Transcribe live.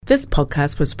This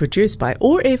podcast was produced by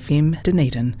OAR FM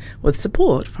Dunedin with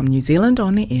support from New Zealand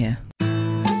On Air.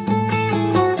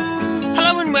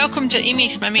 Hello and welcome to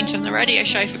MS Momentum, the radio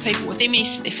show for people with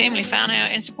MS, their family, whānau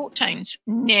and support teams.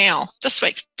 Now, this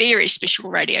week's very special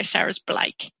radio star is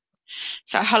Blake.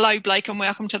 So hello Blake and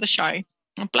welcome to the show.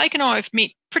 Blake and I have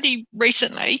met pretty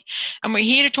recently and we're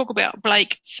here to talk about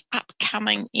Blake's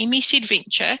upcoming MS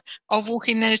adventure of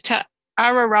walking the Te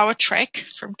Araroa track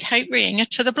from Cape Reinga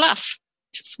to the Bluff.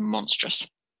 Just monstrous.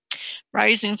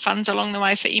 Raising funds along the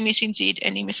way for MSNZ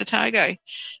and MS Otago.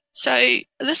 So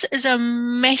this is a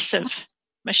massive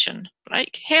mission,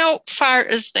 Blake. How far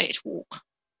is that walk?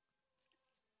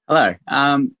 Hello.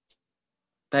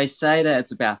 They say that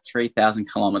it's about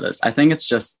 3,000 kilometres. I think it's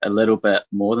just a little bit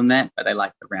more than that, but they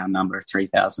like the round number of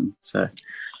 3,000. So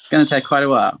it's going to take quite a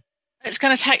while. It is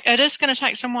going to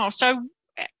take some while. So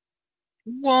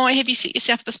why have you set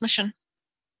yourself this mission?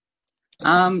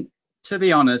 To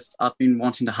be honest, I've been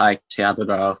wanting to hike Te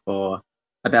Araroa for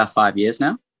about 5 years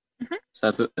now. Mm-hmm.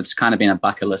 So it's kind of been a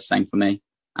bucket list thing for me.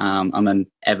 I'm an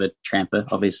avid tramper,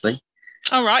 obviously.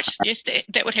 Oh, right. Yes,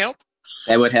 that would help.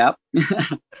 That would help.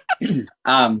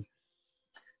 So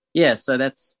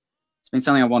it's been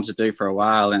something I wanted to do for a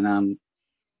while. And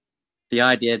the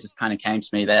idea just kind of came to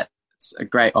me that it's a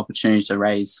great opportunity to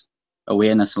raise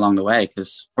awareness along the way,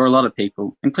 because for a lot of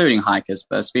people, including hikers,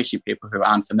 but especially people who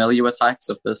aren't familiar with hikes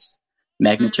of this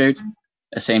magnitude,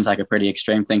 it seems like a pretty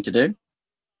extreme thing to do.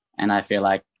 And I feel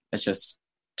like it's just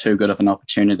too good of an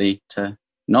opportunity to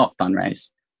not fundraise.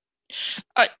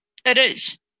 It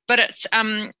is, but it's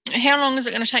how long is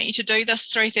it going to take you to do this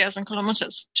 3,000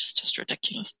 kilometres? Just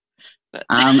ridiculous. But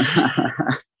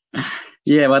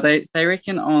yeah, well, they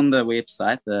reckon on the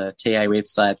website, the TA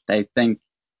website, they think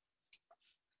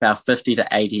about 50 to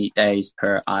 80 days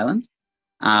per island.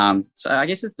 So I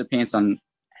guess it depends on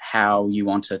how you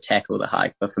want to tackle the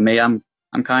hike. But for me, I'm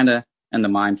kind of in the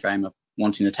mind frame of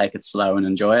wanting to take it slow and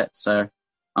enjoy it. So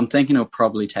I'm thinking it'll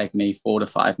probably take me 4 to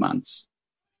 5 months.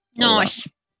 Nice.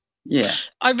 Yeah.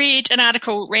 I read an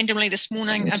article randomly this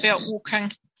morning about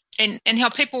walking and how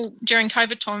people during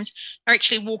COVID times are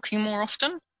actually walking more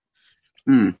often.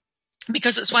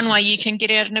 Because it's one way you can get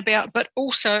out and about, but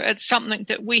also it's something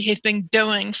that we have been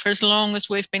doing for as long as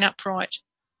we've been upright.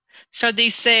 So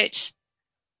there's that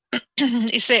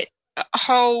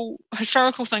whole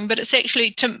historical thing, but it's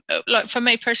actually, for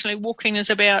me personally, walking is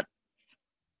about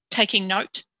taking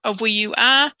note of where you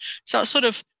are. So it's sort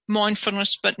of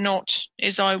mindfulness, but not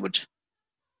as I would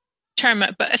term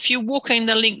it. But if you're walking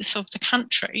the length of the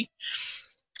country,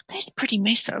 that's pretty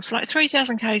massive. Like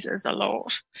 3,000 k's is a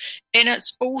lot. And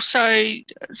it's also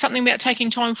something about taking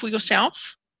time for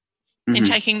yourself and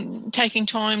taking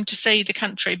time to see the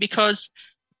country, because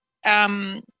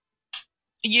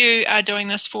you are doing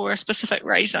this for a specific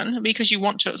reason, because you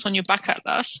want to, it's on your bucket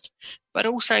list, but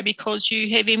also because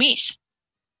you have MS.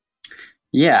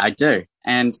 Yeah, I do.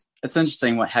 And it's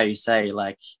interesting how you say,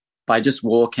 like, by just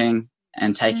walking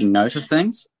and taking note of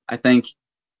things. I think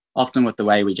often with the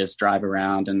way we just drive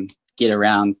around and get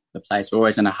around the place, we're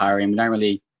always in a hurry and we don't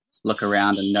really look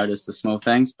around and notice the small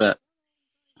things. But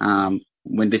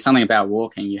when there's something about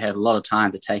walking, you have a lot of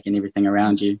time to take in everything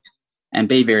around you and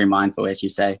be very mindful, as you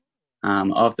say,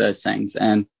 of those things.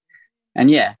 And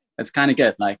yeah, it's kind of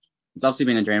good. Like, it's obviously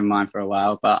been a dream of mine for a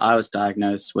while, but I was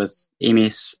diagnosed with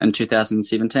MS in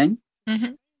 2017.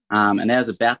 And that was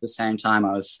about the same time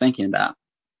I was thinking about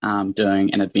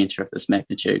doing an adventure of this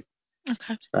magnitude.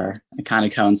 Okay. So it kind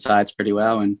of coincides pretty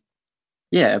well. And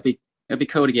yeah, it'd be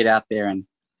cool to get out there and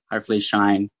hopefully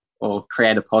shine or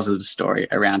create a positive story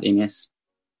around MS,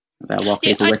 about what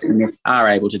people with MS are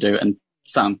able to do in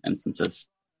some instances.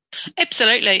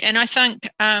 Absolutely. And I think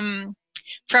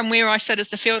from where I sit as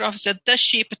the field officer,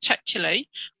 this year particularly,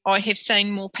 I have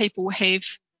seen more people have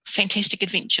fantastic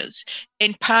adventures.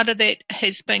 And part of that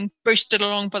has been boosted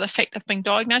along by the fact they've been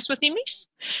diagnosed with MS.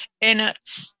 And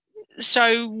it's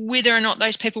so whether or not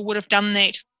those people would have done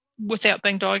that without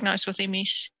being diagnosed with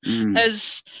MS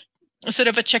is sort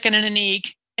of a chicken and an egg.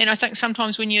 And I think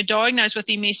sometimes when you're diagnosed with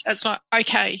MS, it's like,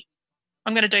 okay,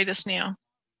 I'm going to do this now.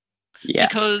 Yeah.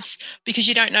 Because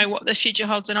you don't know what the future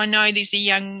holds. And I know there's a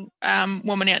young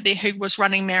woman out there who was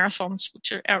running marathons,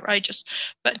 which are outrageous,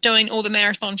 but doing all the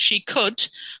marathons she could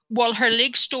while her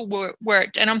legs still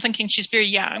worked. And I'm thinking she's very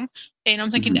young, and I'm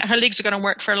thinking that her legs are going to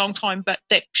work for a long time, but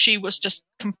that she was just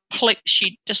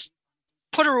she just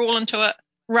put her all into it,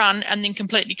 run, and then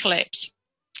completely collapse.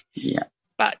 Yeah.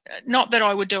 But not that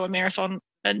I would do a marathon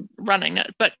and running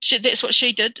it, but that's what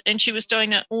she did, and she was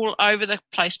doing it all over the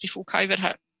place before COVID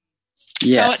hit.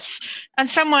 Yeah. So it's in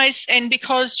some ways, and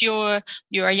because you're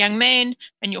a young man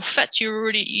and you're fit,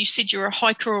 you said you're a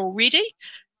hiker already,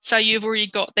 so you've already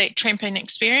got that trampoline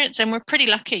experience. And we're pretty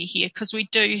lucky here because we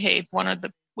do live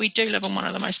in one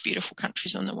of the most beautiful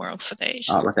countries in the world for that.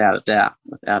 Oh, without a doubt.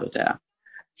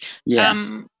 Yeah.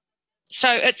 So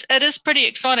it is pretty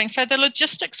exciting. So the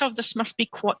logistics of this must be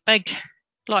quite big,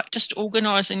 like just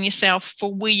organising yourself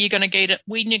for where you're going to get it,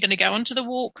 when you're going to go into the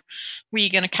walk, where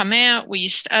you're going to come out,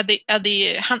 are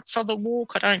there hunts on the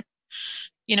walk? Do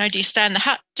you stay in the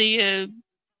hut? Do you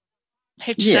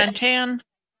have to stay in town?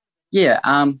 Yeah,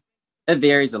 it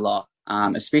varies a lot,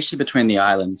 especially between the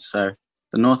islands. So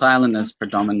the North Island is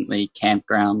predominantly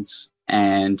campgrounds,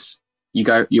 and you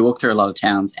walk through a lot of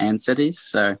towns and cities.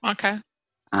 So okay.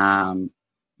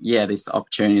 There's the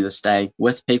opportunity to stay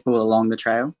with people along the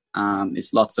trail.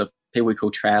 There's lots of people we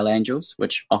call trail angels,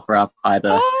 which offer up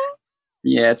either. Oh,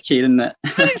 yeah, it's cute, isn't it?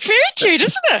 It's very cute,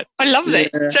 isn't it? I love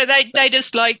that. Yeah. So they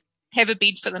just like have a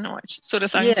bed for the night, sort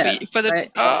of thing.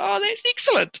 That's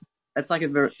excellent. It's like a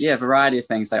variety of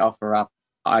things. They offer up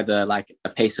either like a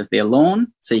piece of their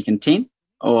lawn so you can tent,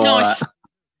 or nice.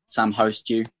 Some host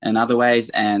you in other ways,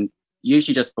 and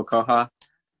usually just for koha,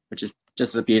 which is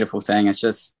just a beautiful thing. It's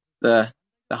just the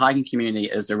hiking community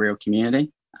is a real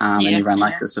community, and everyone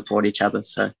likes to support each other.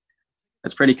 So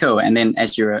it's pretty cool. And then,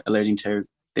 as you were alluding to,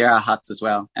 there are huts as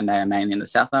well, and they are mainly in the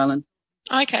South Island.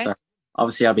 Okay. So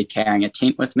obviously, I'll be carrying a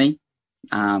tent with me.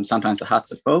 Sometimes the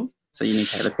huts are full, so you need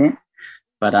to have a tent.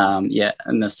 But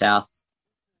in the South,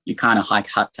 you kind of hike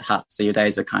hut to hut, so your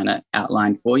days are kind of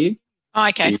outlined for you.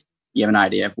 Okay. So you have an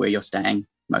idea of where you're staying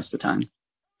most of the time.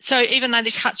 So even though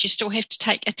there's huts, you still have to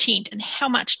take a tent. And how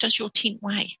much does your tent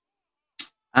weigh?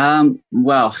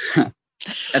 Well,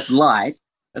 it's light,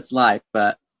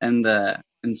 but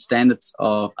in standards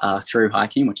of through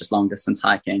hiking, which is long distance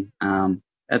hiking,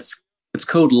 it's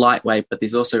called lightweight, but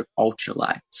there's also ultra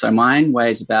light. So mine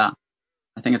weighs about,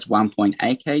 I think it's 1.8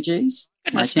 kgs.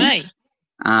 Goodness me.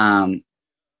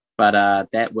 But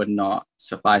that would not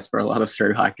suffice for a lot of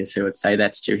through hikers who would say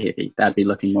that's too heavy. They'd be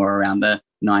looking more around the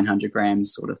 900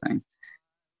 grams sort of thing.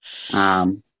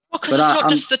 Because it's not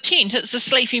just the tent, it's the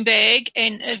sleeping bag,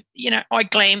 and I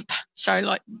glamp. So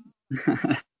like,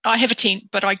 I have a tent,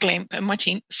 but I glamp in my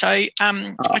tent. So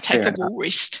I take a wall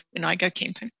rest when I go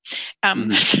camping.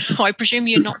 So I presume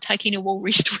you're not taking a wall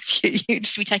rest with you. You'd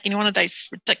just be taking one of those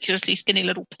ridiculously skinny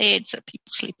little pads that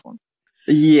people sleep on.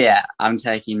 Yeah, I'm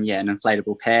taking an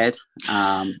inflatable pad,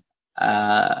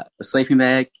 a sleeping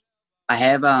bag. I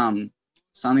have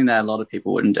something that a lot of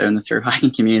people wouldn't do in the through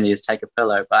hiking community is take a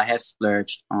pillow, but I have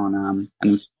splurged on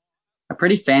a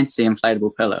pretty fancy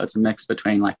inflatable pillow. It's a mix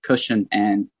between like cushion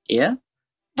and air.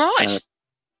 Right. So,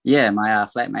 my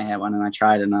flatmate had one, and I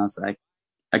tried it, and I was like,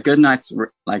 a good night's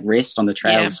rest on the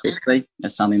trail, especially,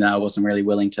 is something that I wasn't really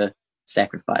willing to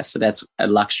sacrifice. So that's a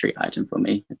luxury item for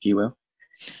me, if you will.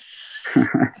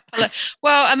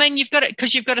 Well, I mean, you've got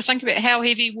to think about how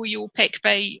heavy will your pack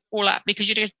be all up, because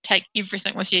you do take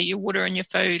everything with you, your water and your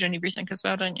food and everything as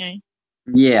well, don't you?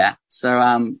 Yeah.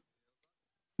 So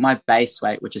my base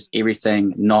weight, which is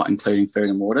everything not including food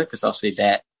and water, because obviously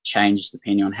that changes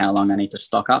depending on how long I need to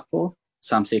stock up for.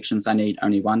 Some sections I need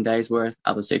only 1 day's worth,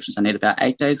 other sections I need about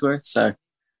 8 days worth. So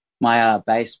my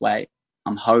base weight,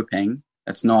 I'm hoping,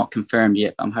 it's not confirmed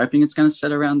yet, I'm hoping it's going to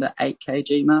sit around the 8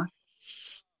 kg mark.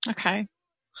 Okay.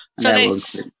 So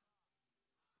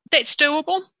that's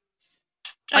doable?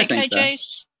 8 kgs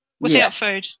so. Without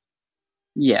food?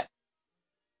 Yeah.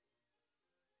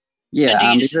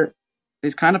 Yeah,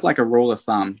 there's kind of like a rule of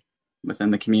thumb within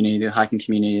the community, the hiking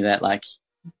community, that like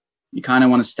you kind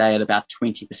of want to stay at about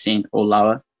 20% or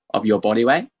lower of your body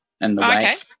weight and the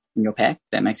weight in your pack,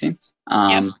 if that makes sense.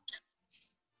 So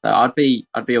I'd be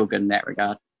all good in that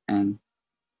regard. And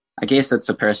I guess it's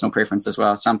a personal preference as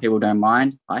well. Some people don't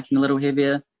mind hiking a little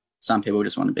heavier. Some people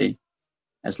just want to be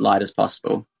as light as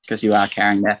possible, because you are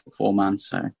carrying that for 4 months.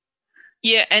 So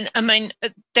yeah, and I mean,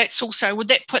 that's also, would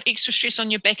that put extra stress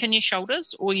on your back and your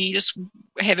shoulders, or you just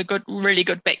have a really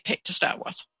good backpack to start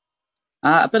with?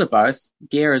 A bit of both.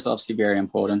 Gear is obviously very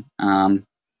important.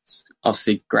 It's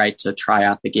obviously great to try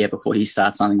out the gear before you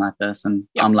start something like this. And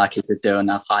I'm lucky to do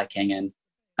enough hiking, and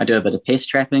I do a bit of pest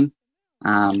trapping.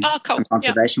 Cool. Some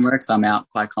conservation work, so I'm out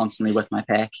quite constantly with my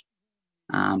pack,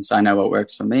 so I know what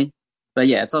works for me. But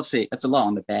yeah, it's a lot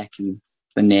on the back and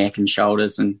the neck and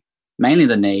shoulders, and mainly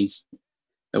the knees.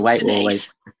 The weight will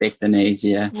always affect the knees.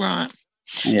 Right.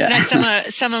 Yeah.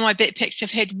 Some of my backpacks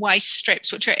have had waist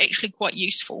straps, which are actually quite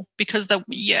useful, because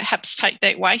your hips take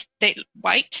that weight.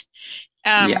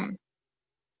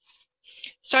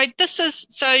 So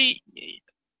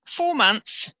 4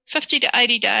 months, 50 to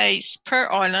 80 days per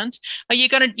island.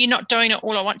 You're not doing it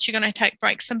all at once, you're going to take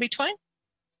breaks in between?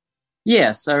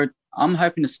 Yeah, so I'm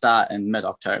hoping to start in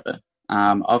mid-October.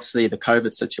 Obviously, the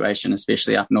COVID situation,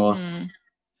 especially up north,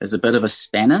 is a bit of a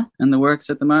spanner in the works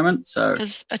at the moment. So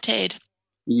is a tad.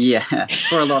 Yeah,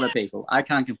 for a lot of people. I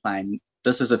can't complain.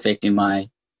 This is affecting my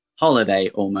holiday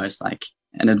almost like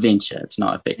an adventure. It's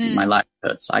not affecting my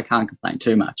livelihood, so I can't complain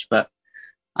too much. But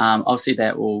obviously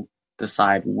that will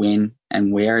decide when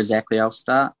and where exactly I'll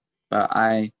start. But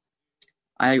I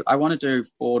want to do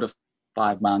 4 to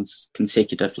 5 months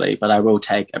consecutively, but I will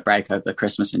take a break over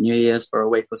Christmas and New Year's for a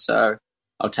week or so.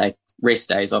 I'll take rest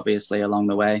days, obviously, along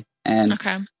the way. And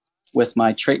with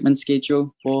my treatment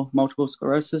schedule for multiple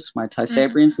sclerosis, my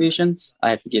Tysabri infusions, I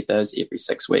have to get those every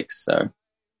 6 weeks. So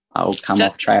I'll come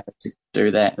off track to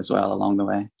do that as well along the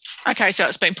way. Okay, so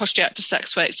it's been pushed out to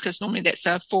 6 weeks because normally that's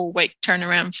a 4-week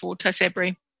turnaround for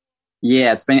Tysabri.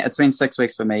 Yeah, it's been 6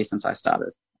 weeks for me since I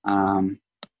started.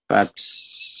 But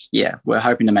yeah, we're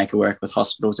hoping to make it work with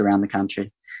hospitals around the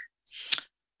country.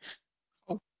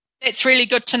 That's really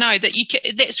good to know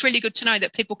that's really good to know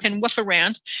that people can whip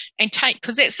around and take,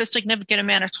 because that's a significant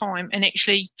amount of time, and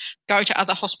actually go to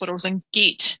other hospitals and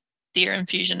get their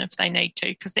infusion if they need to,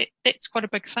 because that's quite a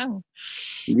big thing.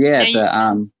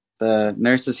 Yeah, the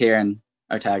nurses here in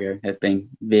Otago have been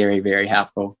very, very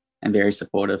helpful and very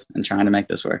supportive in trying to make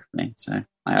this work for me. So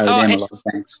I owe them a lot of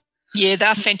thanks. Yeah,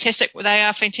 they're fantastic. They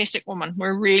are fantastic women.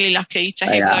 We're really lucky to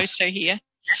have those two here.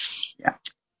 Yeah.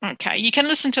 Okay, you can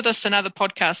listen to this and other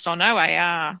podcasts on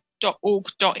oar.org.nz.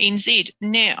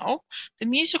 Now, the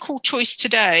musical choice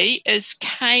today is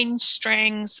Kane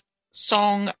Strang's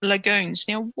song Lagoons.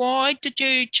 Now, why did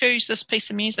you choose this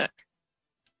piece of music?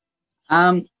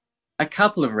 A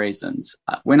couple of reasons.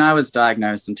 When I was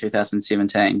diagnosed in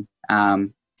 2017,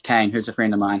 Kane, who's a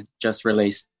friend of mine, just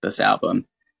released this album.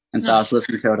 And so I was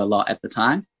listening to it a lot at the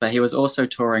time, but he was also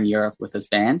touring Europe with his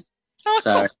band.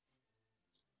 Cool.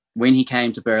 When he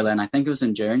came to Berlin, I think it was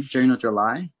in June or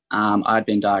July, I'd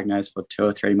been diagnosed for 2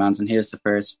 or 3 months, and he was the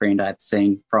first friend I'd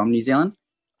seen from New Zealand.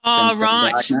 Oh,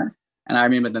 right. And I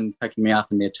remember them picking me up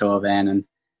in their tour van, and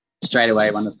straight away,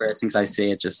 one of the first things I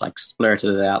said, just like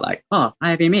splurted it out like, oh, I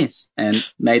have MS, and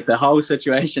made the whole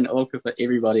situation awkward for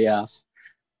everybody else,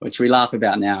 which we laugh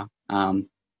about now.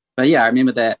 But yeah, I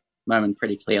remember that moment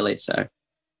pretty clearly. So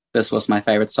this was my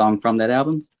favorite song from that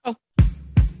album. Oh.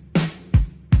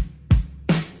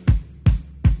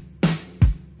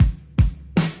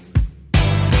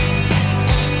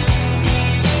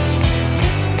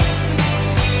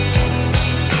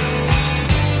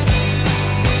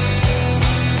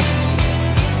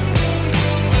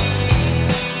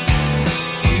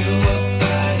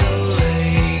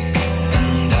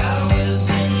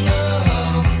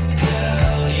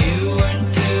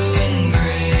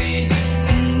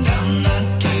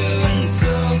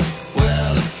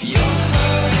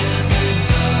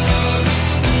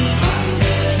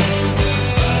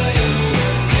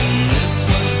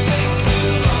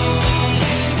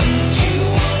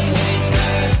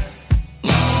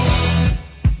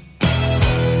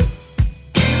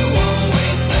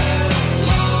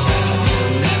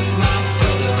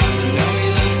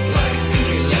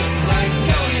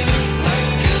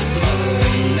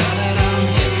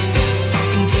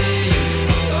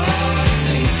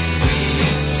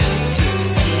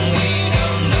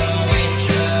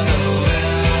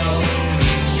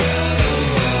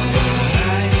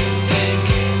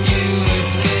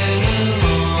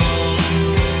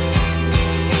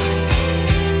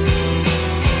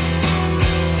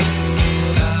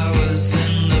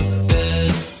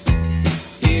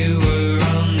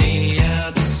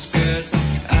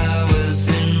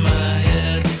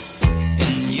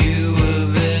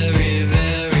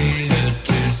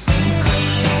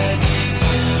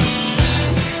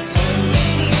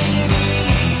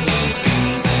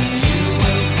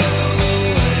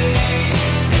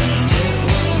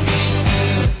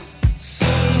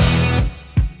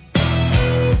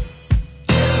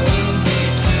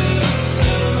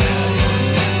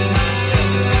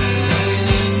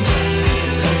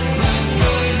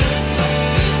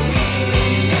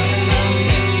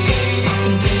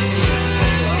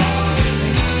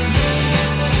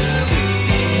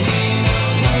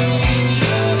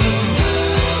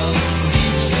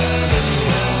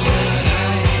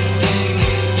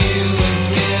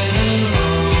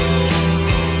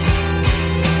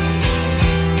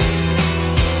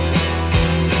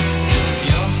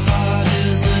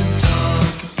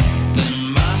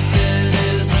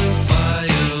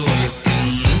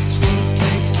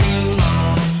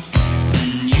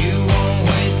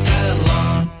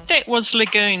 was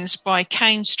Lagoons by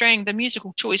Kane Strang, the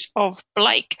musical choice of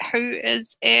Blake, who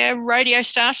is our radio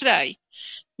star today.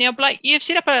 Now, Blake, you've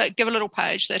set up a Give a Little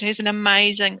page that has an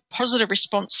amazing positive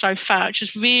response so far, which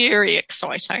is very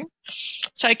exciting.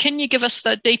 So can you give us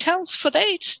the details for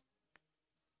that?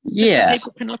 Yeah. So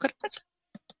people can look at it.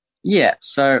 Yeah.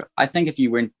 So I think if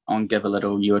you went on Give a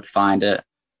Little, you would find it.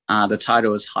 The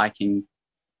title is Hiking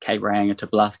Cape Reinga to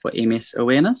Bluff for MS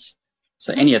Awareness.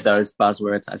 So any of those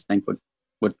buzzwords, I think, would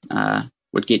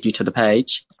get you to the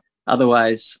page.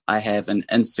 Otherwise, I have an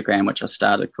Instagram which I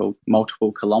started called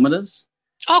Multiple Kilometers.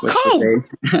 Oh, cool!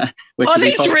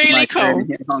 That's really cool.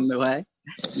 Along the way,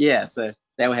 yeah. So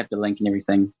they will have the link and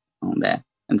everything on their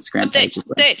Instagram page.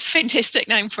 That's a fantastic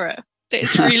name for it.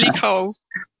 That's really cool.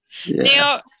 Yeah.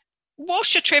 Now,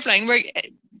 whilst you're travelling,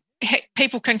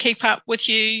 people can keep up with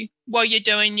you while you're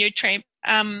doing your tramp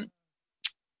by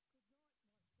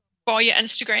your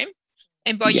Instagram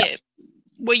and by your.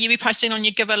 Will you be posting on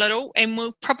your Give a Little, and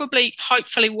we'll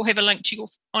hopefully we'll have a link to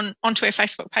onto our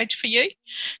Facebook page for you,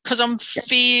 because I'm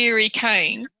very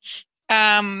keen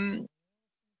to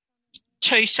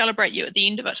celebrate you at the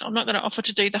end of it. I'm not going to offer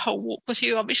to do the whole walk with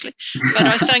you, obviously, but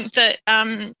I think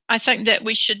that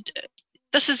we should.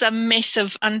 This is a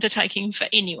massive undertaking for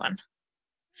anyone,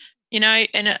 and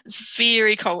it's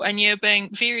very cool. And you're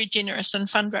being very generous in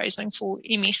fundraising for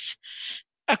MS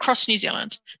across New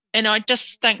Zealand. And I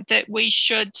just think that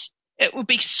it would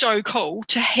be so cool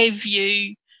to have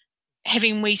you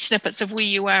having wee snippets of where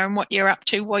you are and what you're up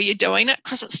to while you're doing it,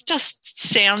 because it just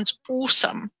sounds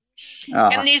awesome.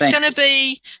 And there's going to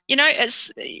be,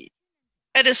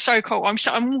 it is so cool.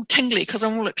 I'm all tingly because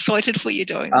I'm all excited for you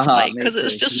doing this, because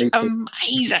it's just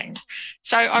amazing.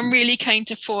 So I'm really keen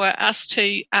for us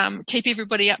to keep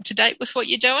everybody up to date with what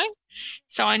you're doing.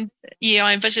 So I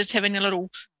envisaged having a little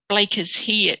Blake is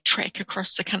here track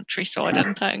across the countryside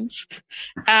and things.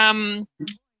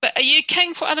 But are you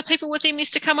keen for other people with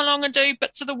MS to come along and do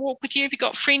bits of the walk with you? Have you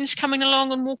got friends coming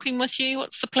along and walking with you?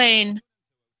 What's the plan?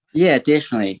 Yeah,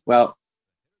 definitely. Well,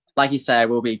 like you say, I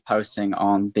will be posting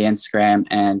on the Instagram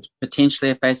and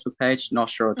potentially a Facebook page. Not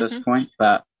sure at this point,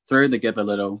 but through the Give a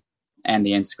Little and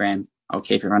the Instagram, I'll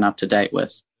keep everyone up to date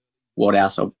with what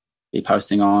else I'll be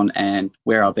posting on and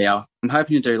where I'll be. I'm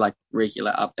hoping to do like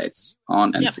regular updates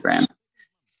on Instagram.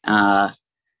 And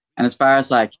as far as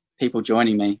like people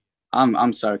joining me,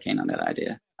 I'm so keen on that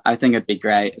idea. I think it'd be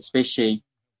great, especially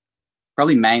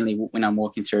probably mainly when I'm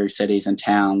walking through cities and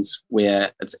towns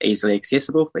where it's easily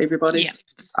accessible for everybody. Yeah.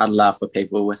 I'd love for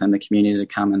people within the community to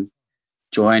come and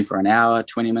join for an hour,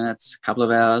 20 minutes, a couple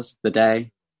of hours, the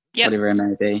day, whatever it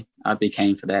may be. I'd be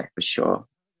keen for that for sure.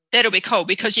 That'll be cool,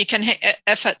 because you can,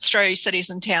 if it's through cities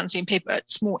and towns, then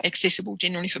it's more accessible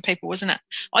generally for people, isn't it?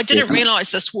 I didn't realise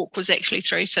this walk was actually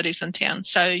through cities and towns.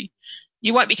 So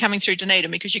you won't be coming through Dunedin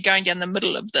because you're going down the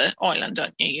middle of the island,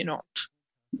 aren't you? You're not.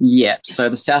 Yeah. So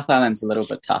the South Island's a little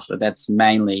bit tougher. That's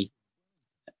mainly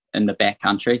in the back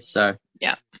country. So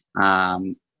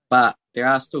but there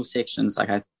are still sections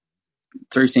like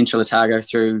through Central Otago,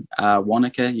 through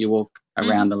Wanaka. You walk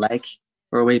around the lake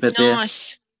for a wee bit there.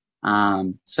 Nice.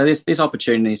 So there's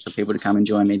opportunities for people to come and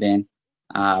join me then,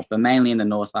 but mainly in the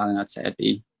North Island, I'd say it'd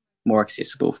be more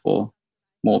accessible for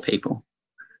more people.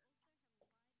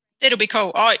 That'll be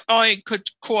cool. I could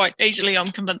quite easily,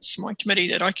 I'm convinced my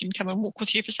committee that I can come and walk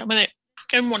with you for some of that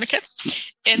in Wanaka.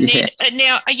 And then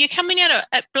now, are you coming out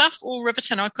at Bluff or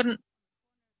Riverton? I couldn't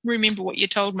remember what you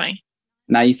told me.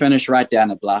 No, you finish right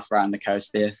down at Bluff, right on the coast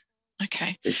there.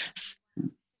 Okay.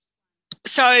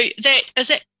 So is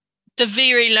that the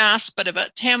very last bit of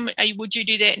it? Would you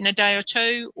do that in a day or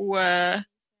two, or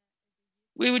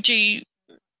where do you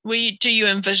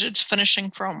envisage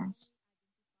finishing from?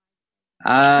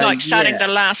 Starting the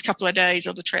last couple of days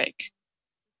of the trek.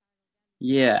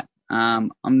 Yeah,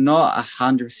 I'm not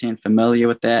 100% familiar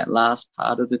with that last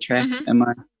part of the track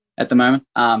at the moment.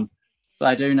 But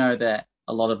I do know that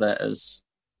a lot of it is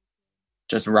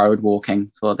just road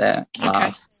walking for that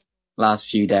last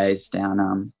few days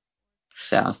down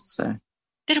south. So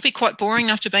that'll be quite boring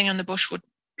after being on the bushwood.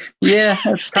 Yeah,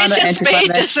 it's kind of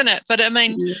bad, doesn't it? But I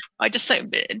mean, I just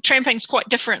think tramping's quite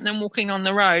different than walking on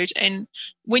the road. And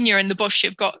when you're in the bush,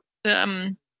 you've got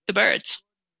the birds.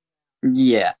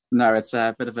 Yeah, no, it's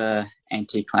a bit of a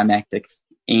anticlimactic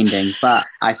ending. But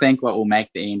I think what will make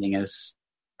the ending is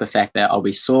the fact that I'll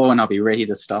be sore and I'll be ready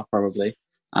to stop probably.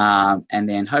 And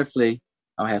then hopefully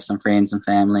I'll have some friends and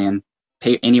family and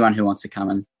anyone who wants to come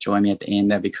and join me at the end.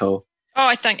 That'd be cool. Oh,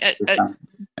 I think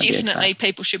definitely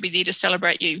people should be there to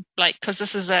celebrate you, Blake, because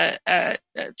this is a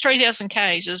 3,000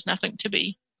 Ks is nothing to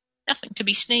be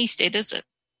sneezed at, is it?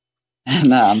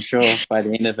 No, I'm sure by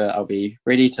the end of it I'll be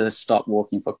ready to stop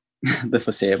walking for the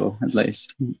foreseeable, at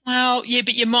least. Well, yeah,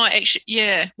 but you might actually,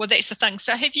 yeah. Well, that's the thing.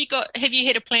 So have you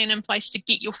had a plan in place to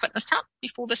get your fitness up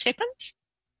before this happens?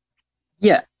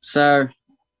 Yeah. So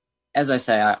as I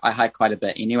say, I hike quite a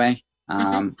bit anyway.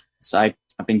 So I've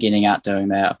been getting out doing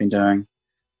that. I've been doing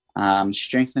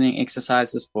strengthening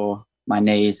exercises for my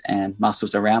knees and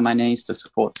muscles around my knees to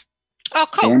support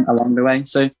them along the way.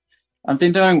 So I've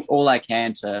been doing all I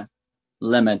can to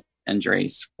limit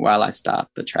injuries while I start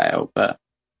the trail, but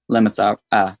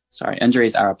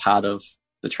injuries are a part of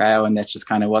the trail, and that's just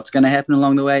kind of what's going to happen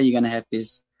along the way. You're going to have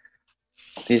these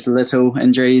little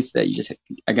injuries that you just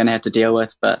are going to have to deal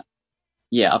with. But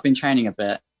yeah, I've been training a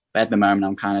bit, but at the moment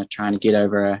I'm kind of trying to get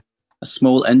over a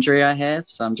small injury I have.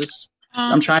 So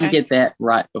I'm trying to get that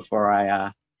right before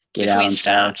I get out and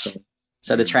trail.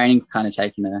 So the training kind of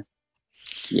taking a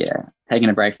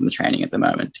break from the training at the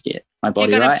moment to get my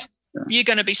body right. You're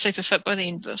going to be super fit by the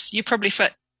end of this. You're probably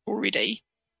fit already,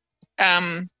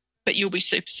 but you'll be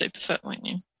super, super fit, won't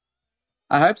you?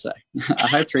 I hope so. I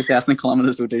hope 3,000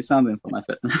 kilometers will do something for my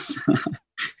fitness.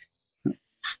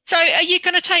 So are you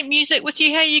going to take music with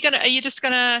you? Are you just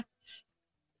going to,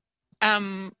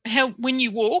 when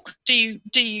you walk, do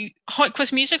you hike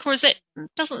with music, or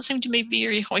doesn't seem to be a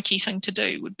very hikey thing to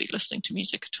do, would be listening to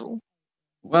music at all?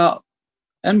 Well,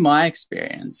 in my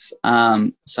experience,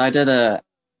 so I did a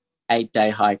 8-day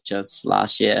hike just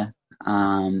last year.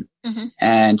 And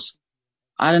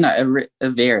I don't know, it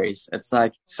varies. It's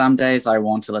like some days I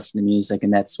want to listen to music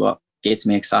and that's what gets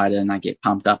me excited and I get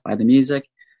pumped up by the music.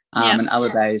 And other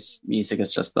days music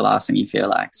is just the last thing you feel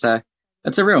like. So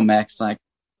it's a real mix. Like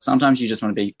sometimes you just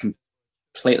want to be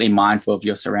completely mindful of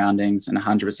your surroundings and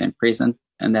 100% present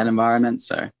in that environment.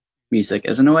 So music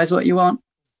isn't always what you want.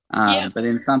 But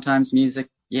then sometimes music,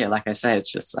 like I say,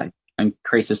 it's just like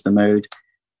increases the mood.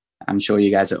 I'm sure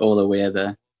you guys are all aware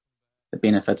the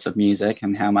benefits of music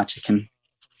and how much it can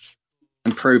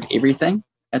improve everything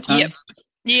at times.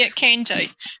 Yeah, it can do.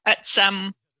 It's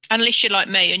unless you're like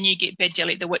me and you get Bad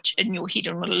Jelly the Witch in your head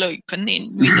on a loop, and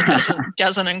then music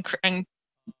doesn't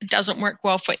work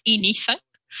well for anything.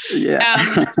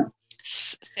 Yeah.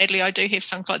 Sadly, I do have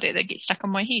songs like that get stuck on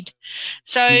my head.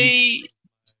 So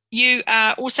you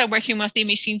are also working with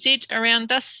MSNZ around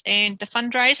this and the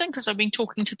fundraising, because I've been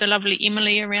talking to the lovely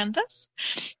Emily around this.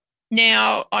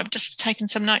 Now, I've just taken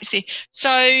some notes there. So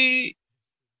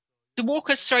the walk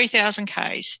is 3,000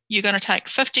 Ks. You're going to take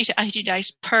 50 to 80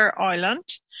 days per island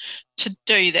to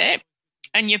do that.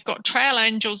 And you've got trail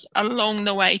angels along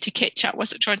the way to catch up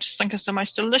with, which I just think is the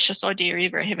most delicious idea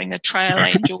ever, having a trail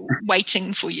angel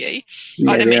waiting for you.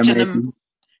 Yeah, I'd imagine amazing. them.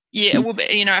 Yeah, it will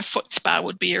be, a foot spa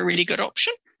would be a really good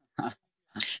option.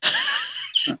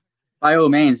 By all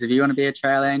means, if you want to be a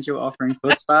trail angel offering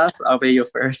foot spas, I'll be your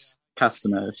first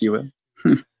customer, if you will.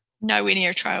 Nowhere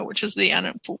near a trail, which is the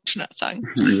unfortunate thing.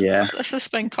 Yeah. This has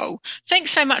been cool.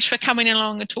 Thanks so much for coming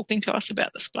along and talking to us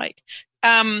about this, Blake.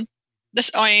 I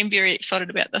am very excited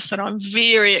about this, and I'm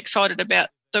very excited about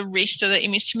the rest of the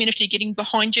MS community getting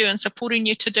behind you and supporting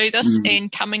you to do this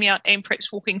and coming out and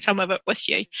perhaps walking some of it with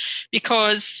you,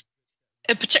 because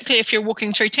particularly if you're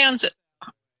walking through towns,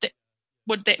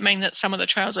 would that mean that some of the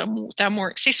trails are more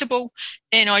accessible?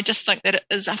 And I just think that it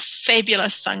is a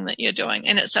fabulous thing that you're doing,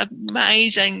 and it's an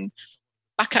amazing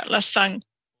bucket list thing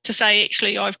to say,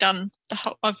 actually, I've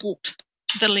walked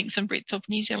the length and breadth of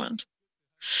New Zealand.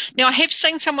 Now, I have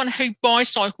seen someone who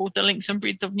bicycled the length and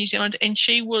breadth of New Zealand, and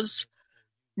she was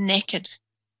knackered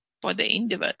by the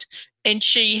end of it, and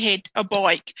she had a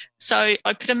bike. So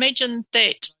I could imagine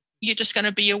that you're just going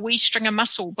to be a wee string of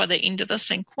muscle by the end of this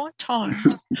and quite tired.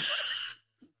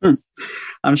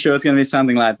 I'm sure it's going to be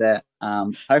something like that.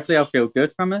 Hopefully I'll feel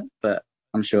good from it, but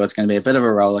I'm sure it's going to be a bit of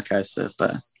a roller coaster,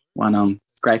 but one I'm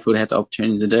grateful to have the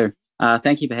opportunity to do.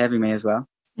 Thank you for having me as well.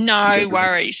 No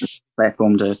worries.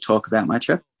 Platform to talk about my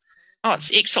trip. Oh,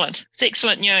 it's excellent. It's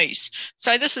excellent news.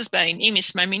 So this has been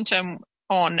MS Momentum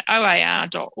on oar.org.nz,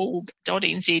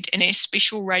 and our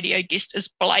special radio guest is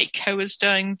Blake, who is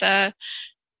doing the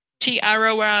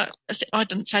Te-Araroa, I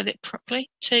didn't say that properly,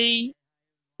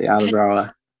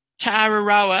 Te-Araroa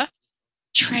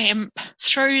tramp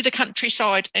through the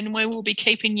countryside, and we will be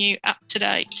keeping you up to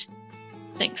date.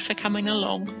 Thanks for coming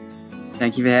along.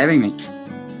 Thank you for having me.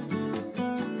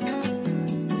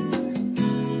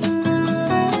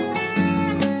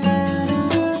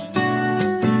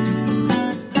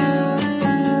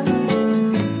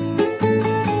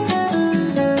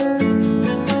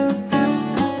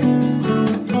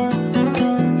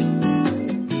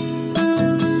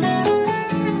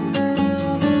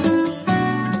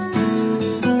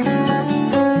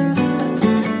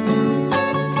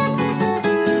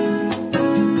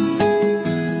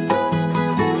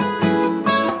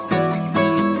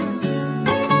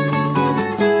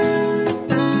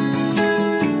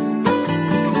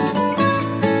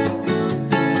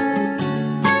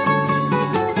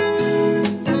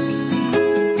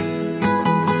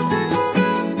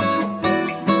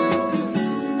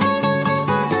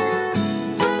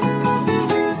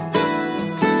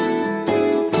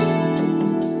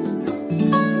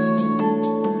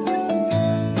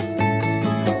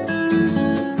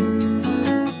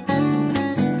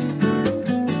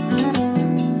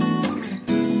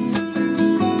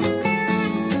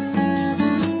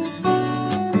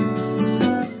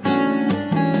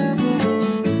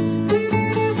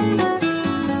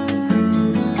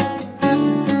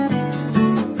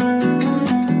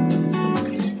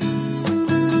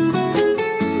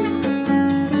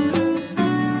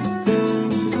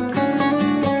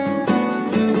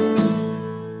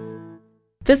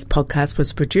 This podcast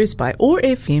was produced by OAR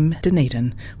FM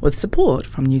Dunedin with support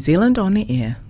from New Zealand On Air.